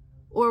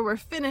 or we're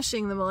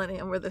finishing the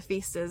millennium where the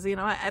feast is? You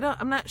know,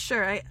 I'm not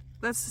sure.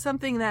 That's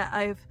something that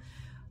I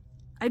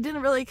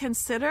didn't really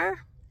consider.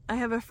 I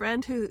have a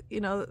friend who,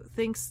 you know,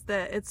 thinks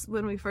that it's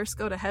when we first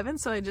go to heaven,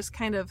 so I just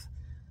kind of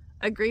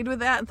agreed with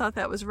that and thought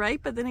that was right.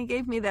 But then he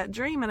gave me that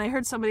dream, and I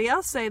heard somebody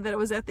else say that it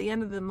was at the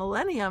end of the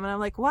millennium, and I'm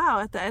like,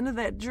 wow, at the end of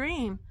that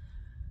dream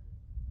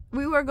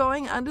we were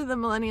going under the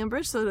Millennium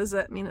Bridge. So does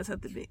that mean it's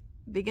at the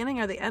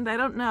beginning or the end? I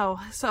don't know.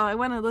 So I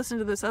went and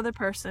listened to this other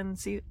person and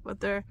see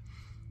where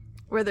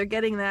they're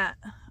getting that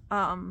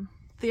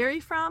theory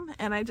from,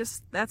 and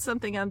that's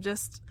something I'm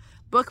just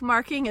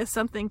bookmarking as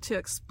something to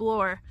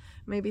explore.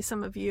 Maybe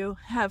some of you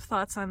have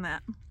thoughts on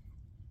that.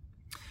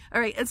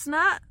 All right, it's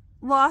not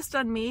lost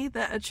on me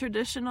that a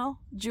traditional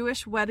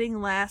Jewish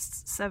wedding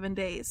lasts 7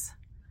 days.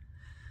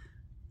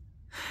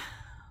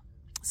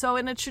 So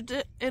he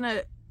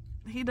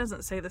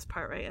doesn't say this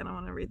part right. I don't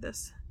want to read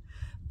this,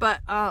 but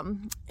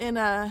in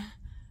a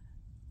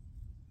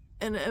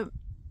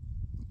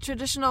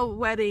traditional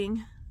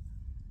wedding,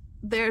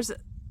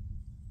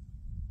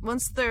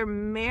 once they're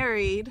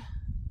married,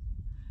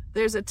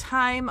 there's a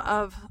time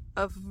of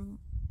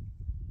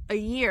a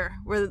year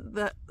where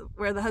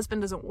the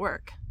husband doesn't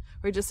work,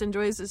 where he just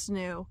enjoys this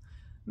new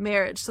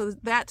marriage. So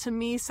that to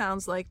me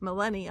sounds like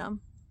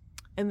millennium.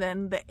 And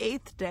then the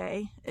 8th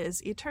day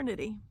is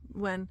eternity,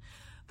 when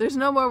there's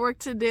no more work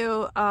to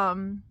do,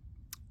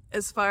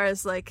 as far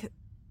as like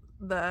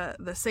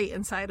the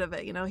Satan side of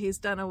it. You know, he's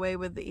done away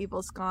with, the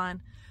evil's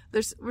gone.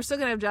 We're still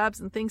gonna have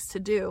jobs and things to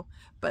do,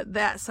 but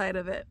that side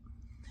of it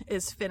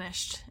is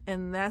finished,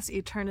 and that's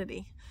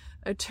eternity.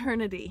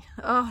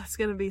 Oh, it's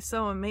gonna be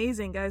so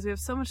amazing, guys. We have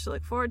so much to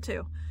look forward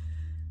to.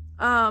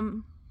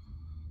 I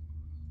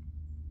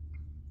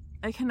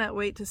cannot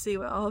wait to see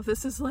what all of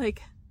this is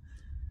like.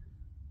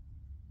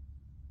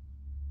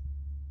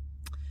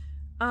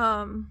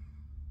 So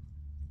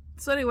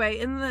anyway,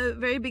 in the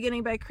very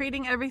beginning, by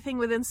creating everything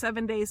within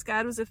 7 days,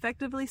 God was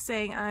effectively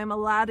saying, I am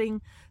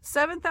allotting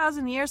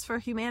 7,000 years for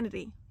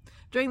humanity.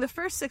 During the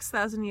first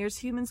 6,000 years,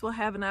 humans will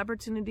have an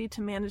opportunity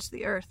to manage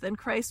the earth. Then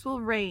Christ will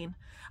reign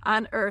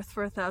on earth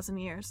for 1,000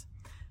 years.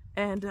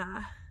 And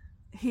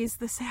he's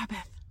the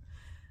Sabbath.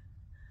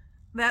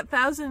 That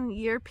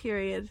 1,000-year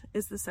period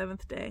is the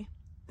 7th day,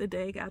 the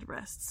day God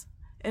rests.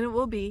 And it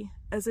will be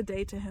as a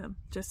day to him,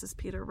 just as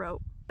Peter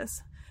wrote.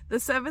 The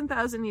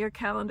 7,000-year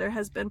calendar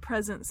has been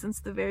present since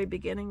the very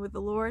beginning with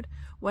the Lord.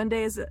 1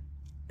 day is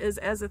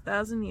as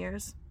 1,000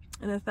 years,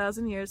 and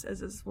 1,000 years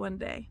is 1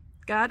 day.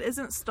 God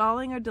isn't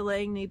stalling or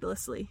delaying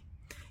needlessly.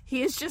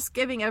 He is just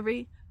giving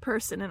every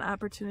person an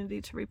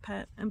opportunity to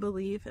repent and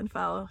believe and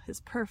follow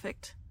his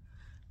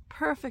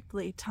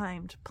perfectly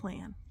timed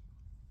plan.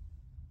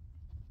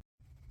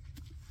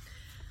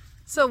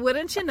 So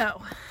wouldn't you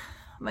know,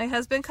 my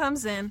husband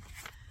comes in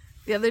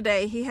the other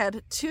day. He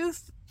had two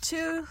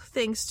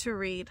things to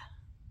read.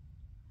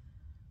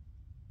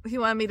 He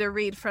wanted me to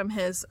read from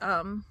his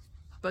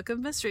Book of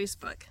Mysteries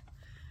book.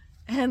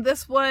 And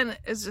this one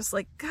is just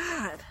like,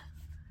 God,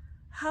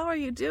 how are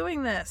you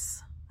doing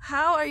this?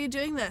 How are you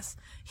doing this?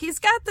 He's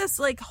got this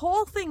like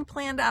whole thing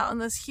planned out on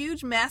this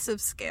huge,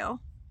 massive scale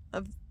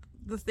of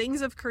the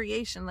things of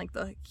creation, like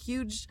the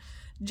huge,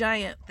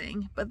 giant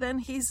thing. But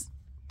then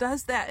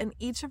does that in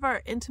each of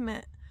our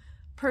intimate,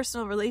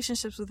 personal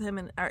relationships with him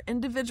and our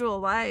individual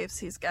lives.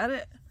 He's got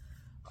it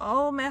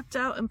all mapped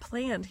out and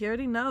planned. He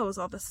already knows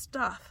all the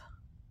stuff.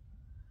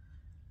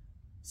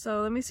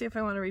 So let me see if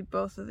I want to read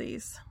both of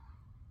these.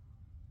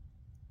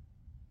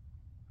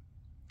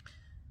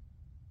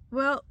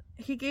 Well,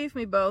 he gave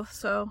me both,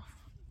 so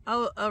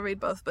I'll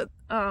read both. But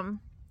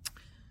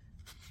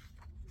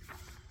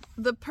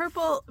the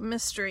Purple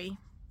Mystery,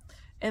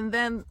 and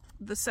then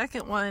the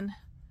second one,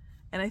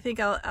 and I think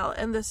I'll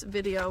end this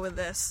video with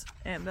this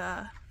and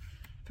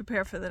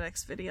prepare for the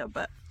next video.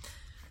 But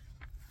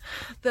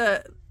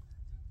the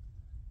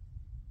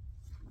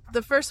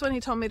first one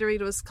he told me to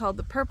read was called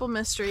The Purple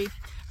Mystery,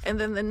 and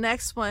then the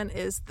next one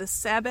is The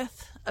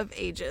Sabbath of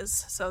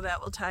Ages. So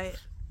that will tie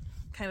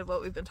kind of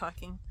what we've been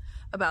talking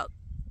about,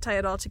 tie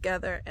it all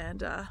together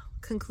and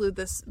conclude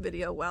this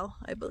video well,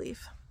 I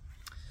believe.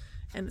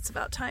 And it's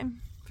about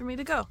time for me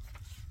to go.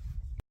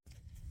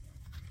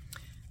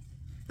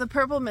 The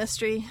Purple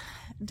Mystery,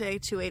 day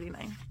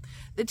 289.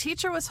 The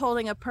teacher was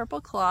holding a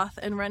purple cloth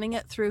and running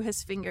it through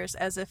his fingers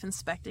as if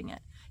inspecting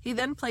it. He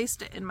then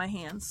placed it in my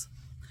hands.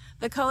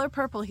 "The color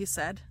purple," he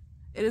said.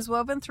 "It is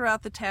woven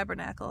throughout the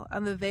tabernacle,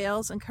 on the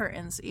veils and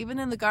curtains, even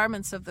in the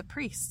garments of the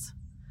priests.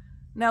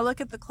 Now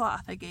look at the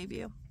cloth I gave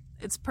you.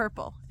 It's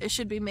purple. It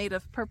should be made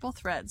of purple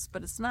threads,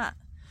 but it's not.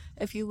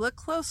 If you look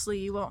closely,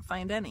 you won't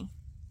find any."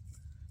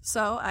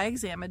 So I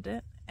examined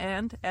it,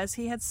 and, as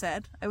he had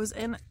said, I was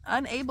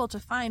unable to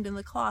find in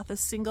the cloth a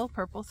single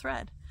purple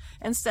thread.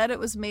 Instead, it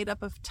was made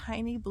up of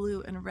tiny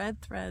blue and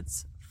red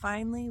threads,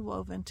 finely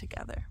woven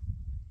together.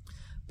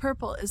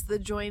 Purple is the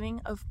joining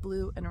of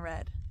blue and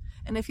red.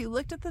 And if you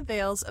looked at the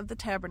veils of the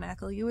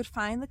tabernacle, you would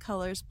find the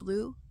colors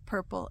blue,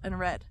 purple, and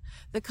red.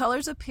 The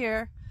colors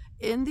appear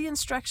in the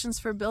instructions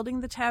for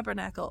building the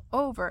tabernacle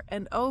over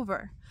and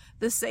over.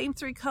 The same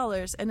 3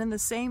 colors and in the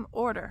same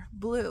order: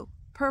 blue,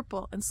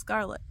 purple, and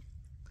scarlet.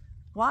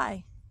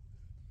 Why?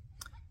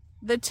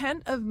 The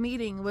tent of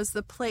meeting was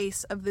the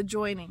place of the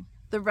joining,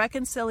 the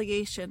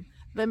reconciliation,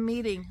 the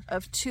meeting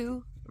of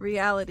 2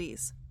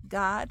 realities,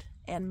 God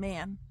and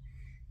man.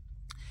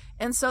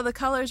 And so the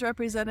colors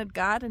represented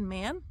God and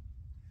man.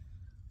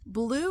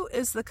 Blue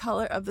is the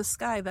color of the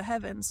sky, the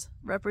heavens,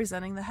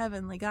 representing the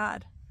heavenly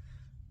God.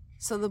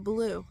 So the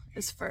blue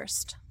is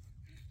first.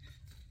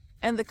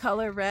 And the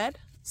color red,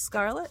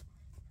 scarlet.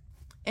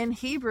 In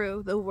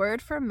Hebrew, the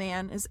word for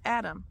man is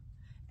Adam.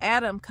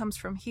 Adam comes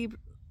from the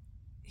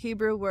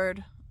Hebrew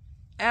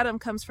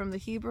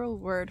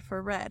word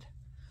for red.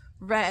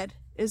 Red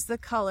is the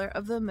color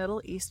of the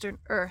Middle Eastern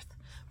earth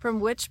from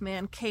which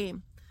man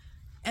came.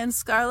 And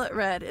scarlet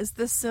red is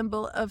the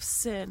symbol of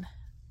sin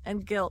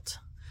and guilt.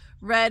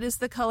 Red is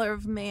the color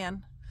of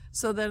man.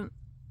 So then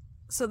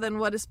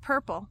what is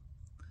purple?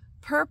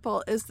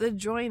 Purple is the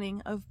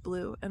joining of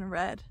blue and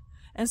red.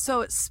 And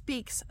so it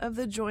speaks of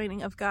the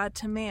joining of God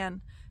to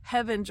man,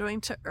 heaven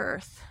joined to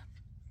earth.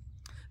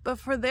 But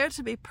for there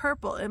to be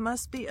purple, it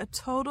must be a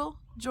total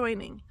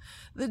joining.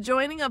 The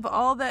joining of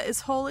all that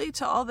is holy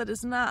to all that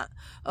is not,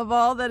 of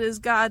all that is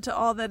God to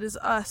all that is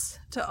us,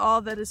 to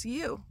all that is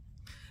you.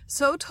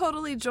 So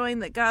totally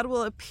joined that God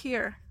will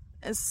appear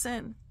as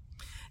sin.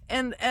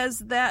 And as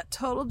that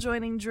total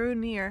joining drew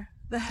near,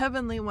 the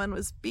heavenly one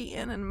was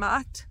beaten and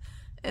mocked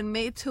and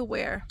made to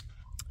wear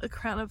a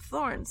crown of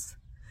thorns.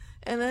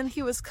 And then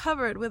he was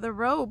covered with a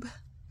robe.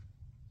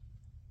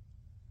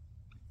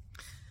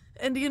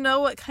 And do you know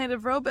what kind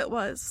of robe it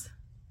was?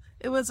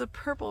 It was a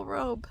purple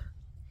robe.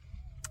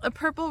 A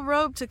purple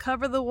robe to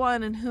cover the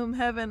one in whom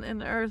heaven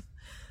and earth,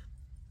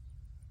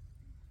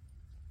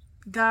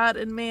 God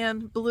and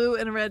man, blue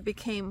and red,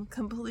 became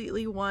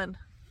completely one.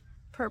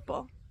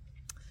 Purple.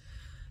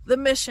 The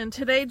mission: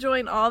 today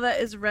join all that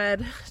is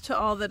red to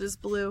all that is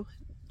blue.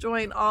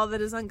 Join all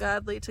that is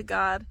ungodly to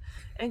God,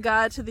 and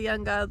God to the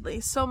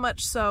ungodly. So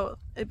much so,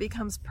 it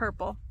becomes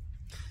purple.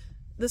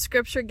 The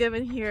scripture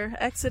given here: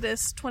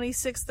 Exodus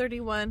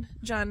 26:31,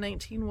 John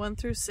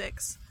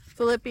 19:1-6,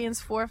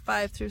 Philippians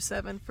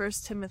 4:5-7, 1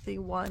 Timothy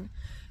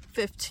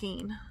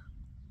 1:15.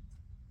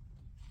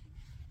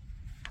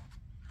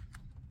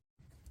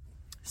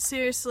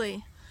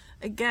 Seriously,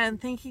 again,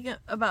 thinking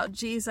about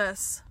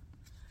Jesus,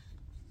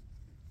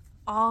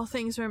 all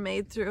things were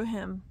made through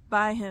him,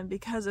 by him,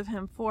 because of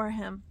him, for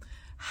him.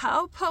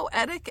 How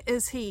poetic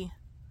is he?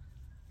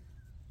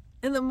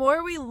 And the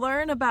more we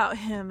learn about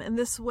him in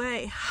this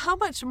way, how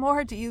much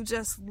more do you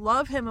just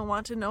love him and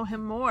want to know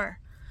him more?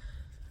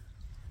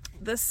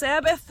 The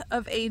Sabbath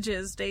of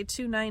Ages, day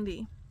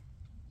 290.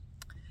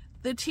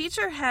 The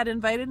teacher had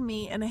invited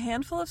me and a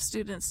handful of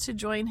students to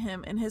join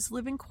him in his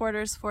living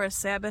quarters for a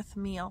Sabbath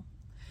meal.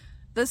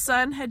 The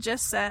sun had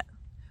just set.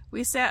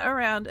 We sat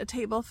around a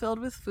table filled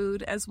with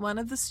food as one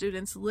of the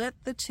students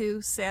lit the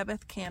 2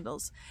 Sabbath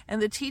candles,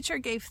 and the teacher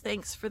gave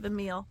thanks for the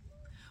meal.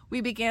 We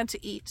began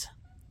to eat.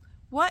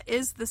 "What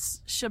is the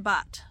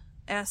Shabbat?"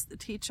 asked the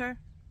teacher.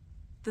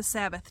 "The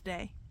Sabbath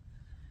day."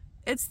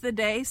 "It's the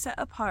day set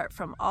apart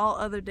from all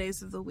other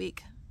days of the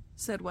week,"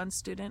 said one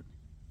student.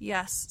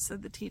 "Yes,"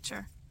 said the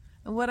teacher.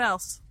 "And what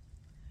else?"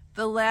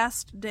 "The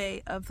last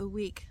day of the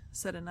week,"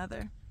 said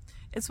another.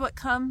 "It's what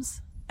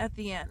comes at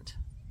the end."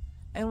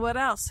 "And what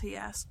else?" he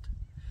asked.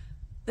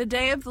 "The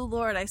day of the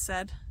Lord," I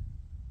said.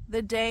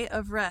 "The day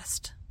of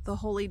rest, the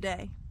holy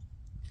day."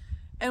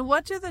 "And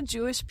what do the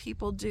Jewish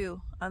people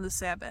do on the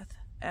Sabbath?"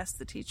 asked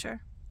the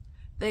teacher.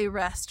 "They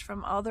rest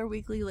from all their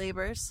weekly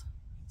labors,"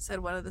 said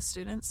one of the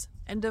students,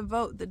 "and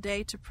devote the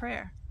day to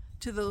prayer,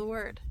 to the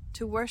word,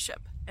 to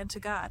worship, and to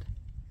God."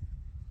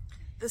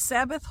 "The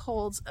Sabbath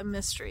holds a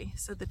mystery,"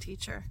 said the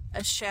teacher,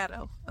 "a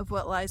shadow of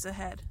what lies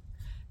ahead.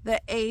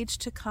 The age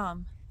to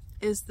come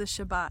is the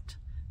Shabbat,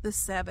 the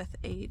Sabbath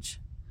age.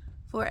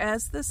 For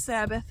as the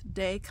Sabbath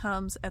day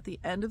comes at the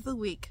end of the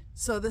week,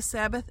 so the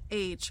Sabbath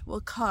age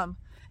will come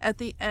at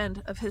the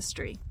end of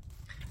history.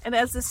 And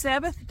as the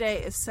Sabbath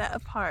day is set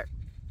apart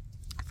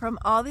from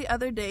all the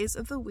other days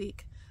of the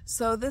week,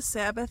 so the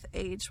Sabbath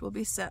age will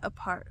be set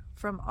apart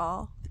from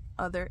all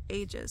other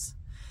ages.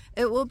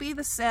 It will be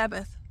the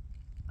Sabbath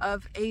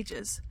of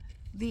ages,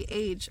 the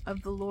age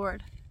of the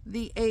Lord,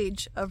 the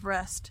age of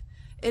rest.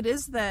 It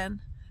is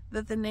then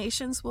that the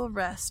nations will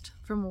rest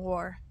from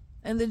war,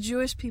 and the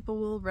Jewish people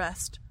will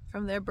rest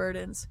from their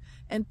burdens,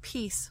 and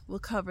peace will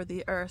cover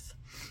the earth.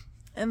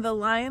 And the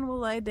lion will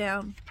lie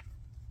down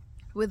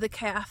with the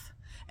calf,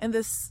 and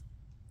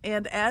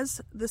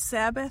as the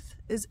Sabbath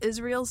is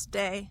Israel's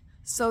day,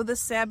 so the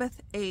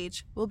Sabbath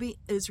age will be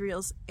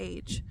Israel's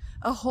age,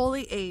 a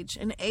holy age,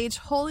 an age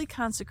wholly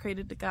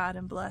consecrated to God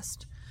and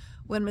blessed.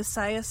 When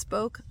Messiah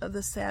spoke of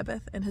the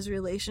Sabbath and his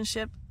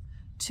relationship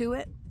to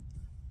it,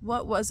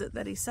 what was it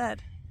that he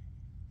said?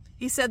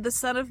 He said, "The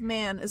Son of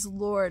Man is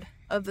Lord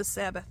of the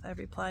Sabbath," I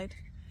replied.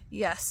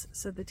 "Yes,"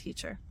 said the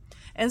teacher.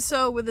 And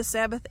so with the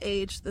Sabbath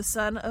age, the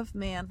Son of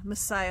Man,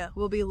 Messiah,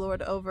 will be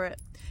Lord over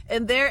it.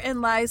 And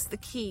therein lies the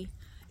key.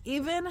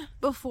 Even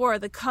before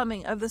the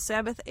coming of the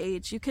Sabbath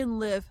age, you can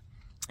live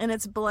in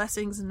its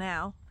blessings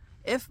now.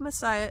 If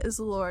Messiah is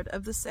Lord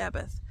of the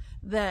Sabbath,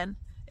 then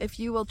if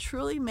you will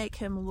truly make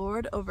him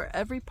Lord over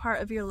every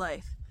part of your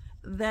life,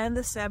 then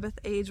the Sabbath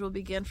age will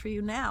begin for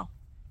you now.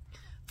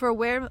 For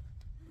where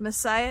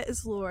Messiah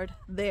is Lord,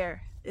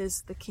 there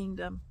is the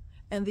kingdom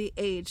and the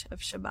age of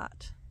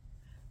Shabbat.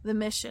 The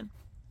mission: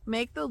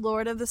 make the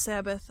Lord of the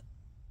Sabbath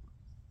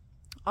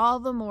all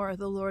the more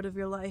the Lord of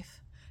your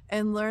life,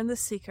 and learn the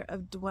secret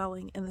of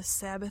dwelling in the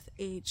Sabbath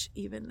age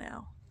even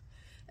now.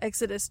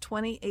 Exodus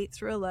 28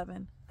 through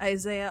 11,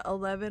 Isaiah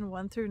 11,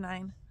 1 through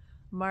 9,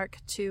 Mark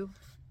 2,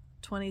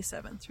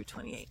 27 through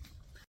 28.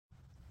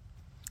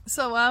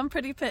 So I'm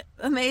pretty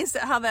amazed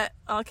at how that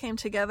all came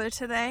together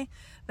today.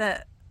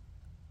 That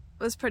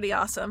was pretty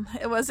awesome.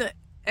 It wasn't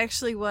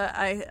actually what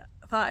I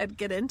thought I'd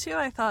get into.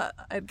 I thought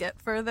I'd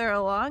get further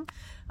along,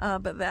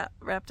 but that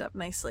wrapped up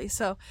nicely.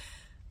 So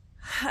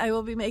I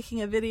will be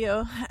making a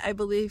video, I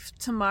believe,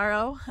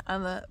 tomorrow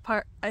on the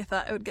part I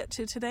thought I would get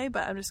to today,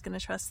 but I'm just going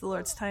to trust the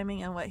Lord's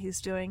timing and what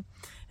he's doing.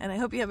 And I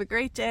hope you have a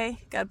great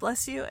day. God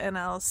bless you, and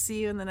I'll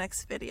see you in the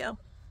next video.